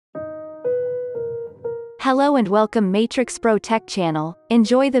Hello and welcome MatrixPRO channel,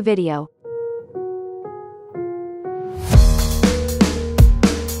 enjoy the video.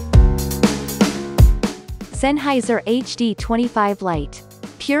 Sennheiser HD25 Lite.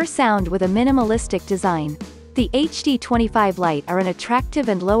 Pure sound with a minimalistic design. The HD25 Lite are an attractive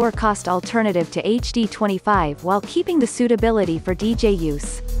and lower-cost alternative to HD25 while keeping the suitability for DJ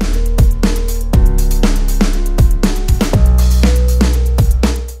use.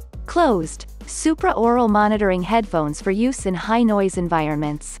 Closed, supra-aural monitoring headphones for use in high-noise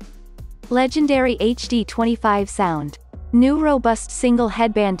environments. Legendary HD25 sound. New robust single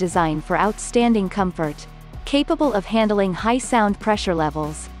headband design for outstanding comfort. Capable of handling high sound pressure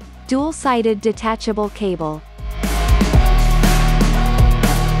levels. Dual-sided detachable cable.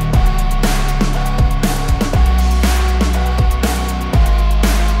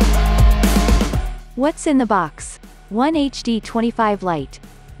 What's in the box? 1 HD25 Lite.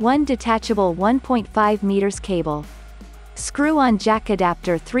 1 detachable 1.5 meters cable. Screw-on jack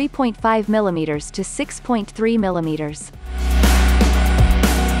adapter 3.5 mm to 6.3 mm.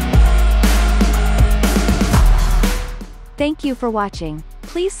 Thank you for watching.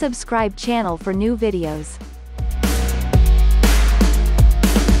 Please subscribe channel for new videos.